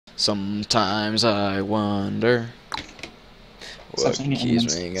Sometimes I wonder what Stop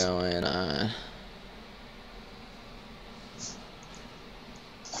keeps me going on.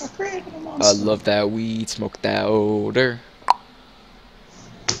 I love that weed, smoke that odor.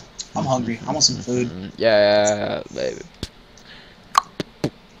 I'm hungry. I want some food. Yeah, baby.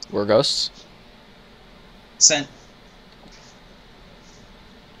 We're ghosts. Sent.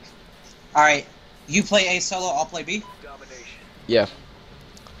 Alright. You play A solo, I'll play B. Yeah.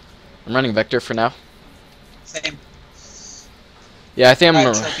 I'm running Vector for now. Same. Yeah, I think I'm.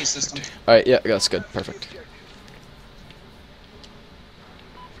 Alright, trophy system. Alright, yeah, that's good. Perfect.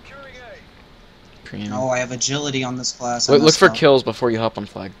 Premium. Oh, I have agility on this class. Wait, look for kills before you hop on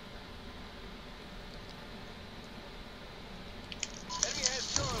flag.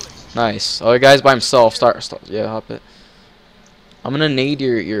 Nice. Oh, the guy's by himself. Start. Yeah, hop it. I'm gonna nade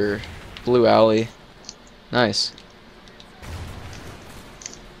your blue alley. Nice.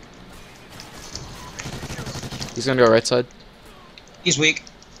 He's gonna go right side. He's weak.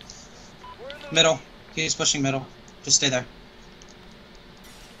 Middle. He's pushing middle. Just stay there.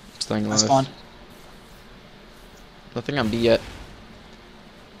 Staying I alive. spawned. Nothing on B yet.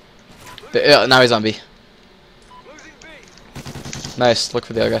 Yeah, now he's on B. Nice. Look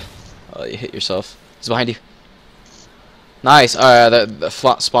for the other guy. Oh, you hit yourself. He's behind you. Nice. Alright, the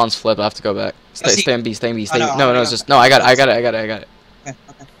spawn's flip. I have to go back. Stay in B. Stay in B. Stay. No, it's just no. I got it. Okay. Okay.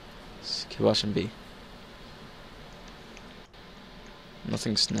 Just keep watching B.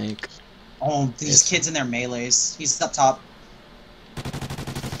 Nothing snake. Oh, these kids in their melees. He's up top.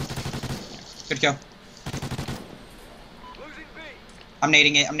 Good kill. I'm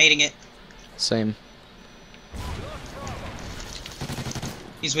nading it. I'm nading it. Same.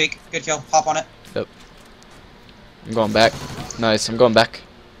 He's weak. Good kill. Hop on it. Yep. I'm going back. Nice. I'm going back.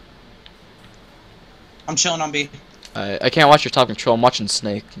 I'm chilling on B. I can't watch your top control. I'm watching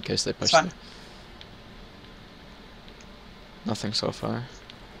snake in case they push. Nothing so far.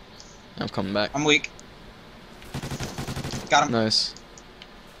 I'm coming back. I'm weak. Got him. Nice.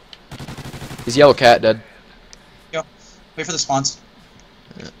 He's yellow cat dead. Yo, wait for the spawns.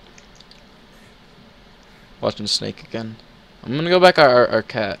 Yeah. Watching snake again. I'm gonna go back our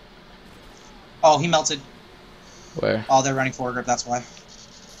cat. Oh, he melted. Where? Oh, they're running forward grip, that's why.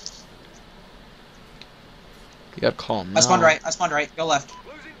 You gotta call him. I spawned right. I spawned right. Go left.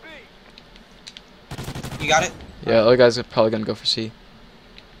 You got it? Yeah, other guys are probably gonna go for C.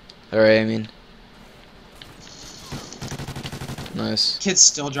 Alright, I mean. Nice. Kid's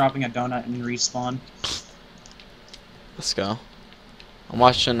still dropping a donut and respawn. Let's go. I'm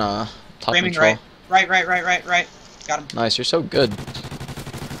watching top Framing control. Right. Got him. Nice, you're so good.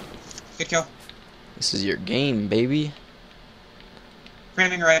 Good kill. This is your game, baby.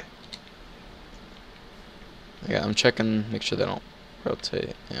 Framing right. Yeah, I'm checking, make sure they don't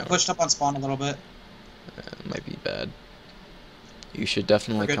rotate. Yeah, Pushed up on spawn a little bit. it might be bad. You should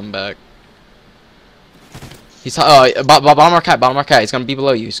definitely come back. He's bottom our cat. He's gonna be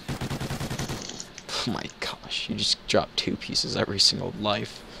below you. Oh my gosh, you just dropped 2 pieces every single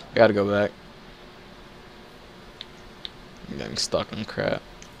life. I gotta go back. I'm getting stuck on crap.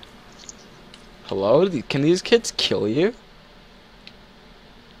 Hello? Can these kids kill you?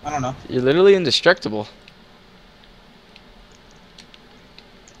 I don't know. You're literally indestructible.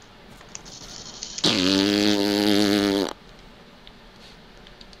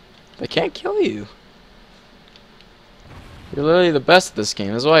 They can't kill you. You're literally the best at this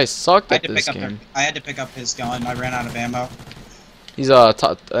game. That's why I sucked at this game. I had to pick up his gun. I ran out of ammo. He's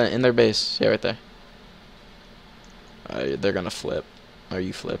in their base. Yeah, right there. They're gonna flip. Or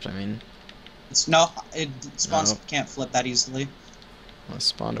you flipped, I mean. Spawns can't flip that easily. I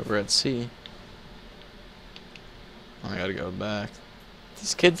spawned over at C. I gotta go back.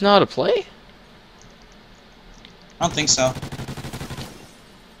 These kids know how to play? I don't think so.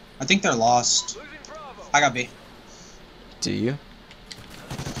 I think they're lost. I got B. Do you?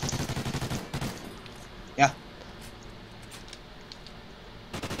 Yeah.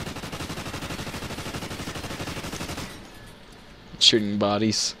 Shooting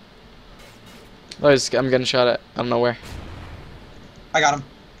bodies. Oh, I'm getting shot at. I don't know where. I got him.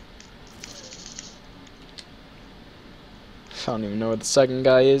 I don't even know where the second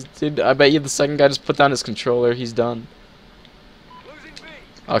guy is, dude. I bet you the second guy just put down his controller. He's done.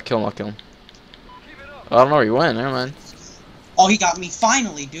 I'll kill him. I don't know where he went. Never mind. Oh, he got me.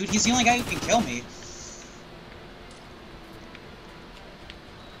 Finally, dude. He's the only guy who can kill me.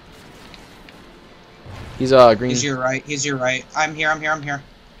 He's green. He's your right. I'm here.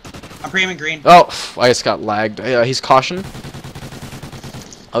 I'm premium green. Oh, I just got lagged. He's caution.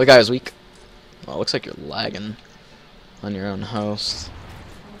 Other guy is weak. Oh, looks like you're lagging on your own host.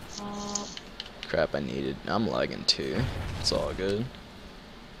 Crap, I needed. I'm lagging too. It's all good.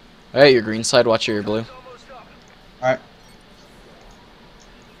 Alright, your green side, watch your blue. Alright.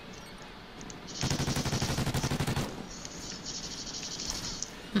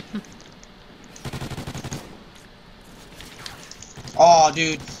 Oh,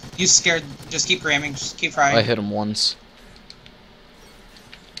 dude. You scared. Just keep ramming. Just keep frying. I hit him once.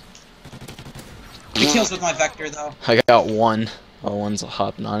 3 kills with my vector, though. I got one. Oh, one's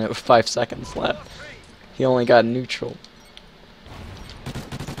hopping on it with 5 seconds left. He only got neutral.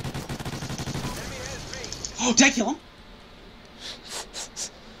 Oh, did I kill him?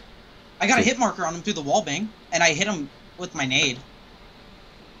 I got a hit marker on him through the wall bang, and I hit him with my nade.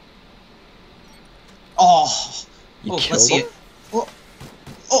 Oh. You let's killed see him? it. Oh.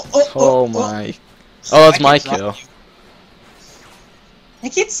 Oh my. Oh, that's my kill.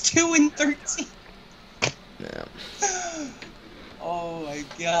 Like, it's 2 and 13. Yeah. Oh my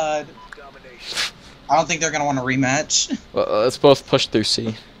god. I don't think they're gonna want to rematch. Well, let's both push through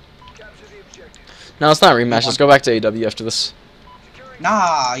C. No, it's not a rematch. Let's go back to AW after this.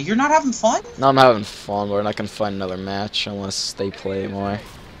 Nah, you're not having fun? No, I'm having fun. We're not gonna find another match unless they play more.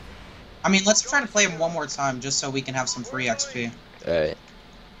 I mean, let's try to play them one more time just so we can have some free XP. Alright.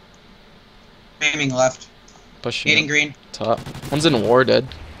 Aiming left. Pushing. Nading green. Top. One's in war, dead.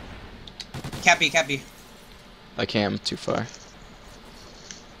 Cappy, Cappy. I can't. I'm too far.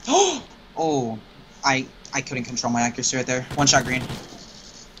 Oh, I couldn't control my accuracy right there. One shot green.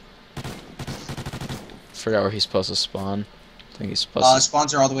 Forgot where he's supposed to spawn. I think he's supposed to.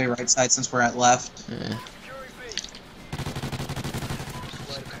 Spawns are all the way right side since we're at left. Yeah.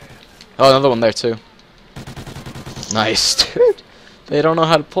 Oh, another one there too. Nice, dude. They don't know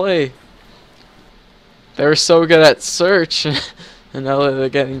how to play. They were so good at search, and now they're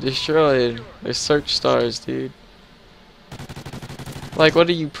getting destroyed. They're search stars, dude. Like, what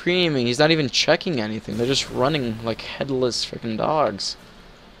are you pre-aiming? He's not even checking anything. They're just running like headless freaking dogs.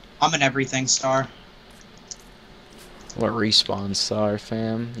 I'm an everything star. What respawn star,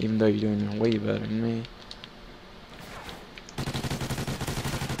 fam? Even though you're doing way better than me.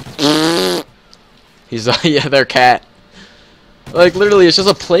 He's yeah, they're cat. Like, literally, it's just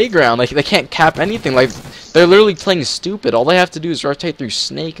a playground. Like, they can't cap anything. Like, they're literally playing stupid. All they have to do is rotate through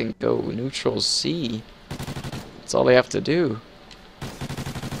Snake and go neutral C. That's all they have to do.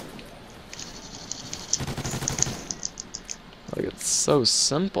 Like, it's so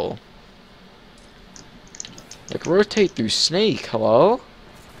simple. Like, rotate through Snake, hello?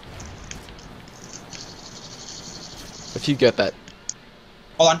 If you get that.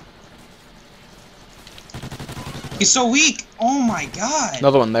 Hold on. He's so weak! Oh my god!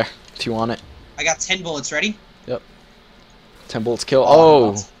 Another one there, if you want it. I got 10 bullets, ready? Yep. 10 bullets kill.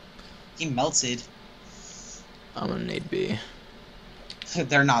 Oh! He melted. I'm gonna need B.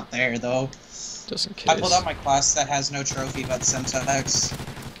 They're not there, though. Just in case. I pulled out my class that has no trophy but Semtex.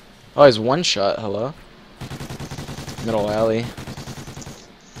 Oh, he's one shot, hello? Middle alley.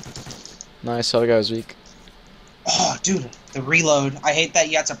 Nice, other guy was weak. Oh, dude, the reload. I hate that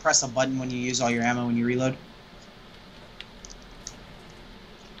you have to press a button when you use all your ammo when you reload.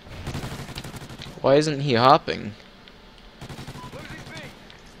 Why isn't he hopping?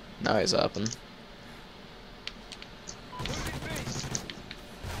 Now he's hopping.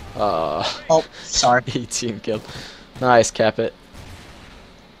 Oh, sorry. 18 kill. Nice, cap it.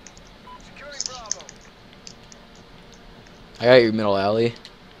 I got your middle alley.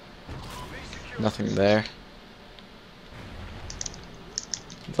 Nothing there.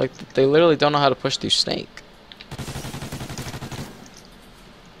 It's like, they literally don't know how to push through Snake.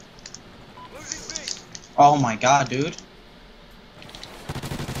 Oh my god, dude.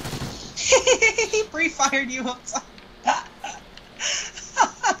 He pre-fired you outside.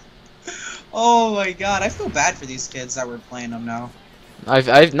 Oh my god, I feel bad for these kids that were playing them now.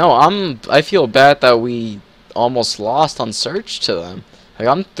 I feel bad that we almost lost on search to them. Like,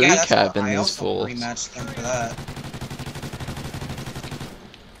 I'm 3-capping these fools. I rematched them for that.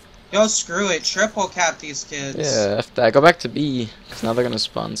 Yo, screw it. Triple cap these kids. Yeah, F that. Go back to B, because now they're going to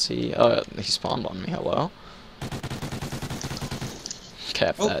spawn C. Oh, he spawned on me. Hello?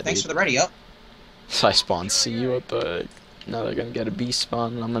 Cap oh, that, thanks dude. for the ready up. So I spawned C. What the heck? Now they're going to get a B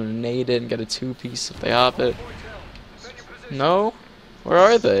spawn, and I'm going to nade it and get a 2-piece if they hop it. No? Where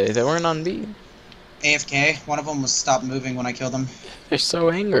are they? They weren't on B. AFK. One of them was stopped moving when I killed him. They're so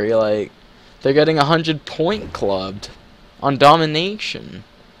angry, like, they're getting 100-point clubbed on domination.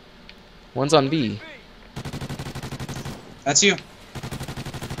 One's on B. That's you.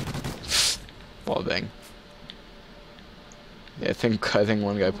 Wall bang. Yeah, I think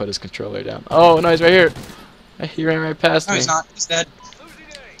one guy put his controller down. Oh no, he's right here. He ran right past No, me. he's not. He's dead.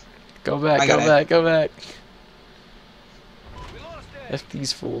 Go back, I go got it. back, go back. F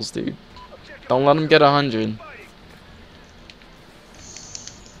these fools, dude. Don't let them get 100.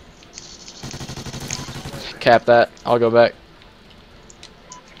 Cap that. I'll go back.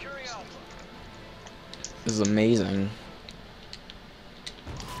 This is amazing.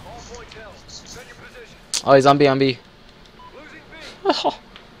 Oh, he's on B, on B. Oh.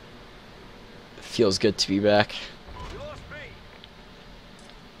 Feels good to be back.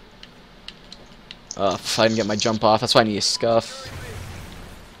 If I can get my jump off, that's why I need a scuff.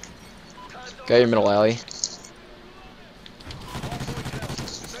 Go your middle alley.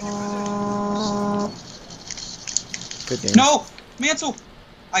 Good game. No! Mantle!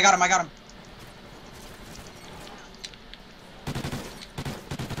 I got him, I got him.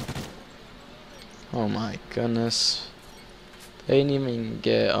 Oh my goodness. They didn't even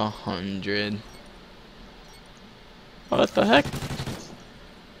get 100. What the heck?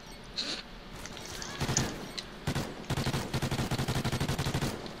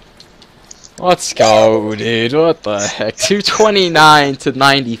 Let's go, dude. What the heck? 229 to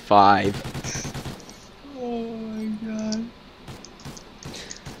 95. Oh my god.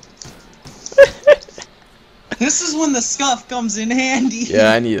 This is when the scuff comes in handy.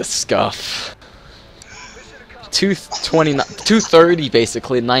 Yeah, I need a scuff. 230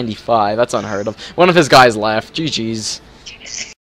 basically, 95. That's unheard of. One of his guys left. GG's.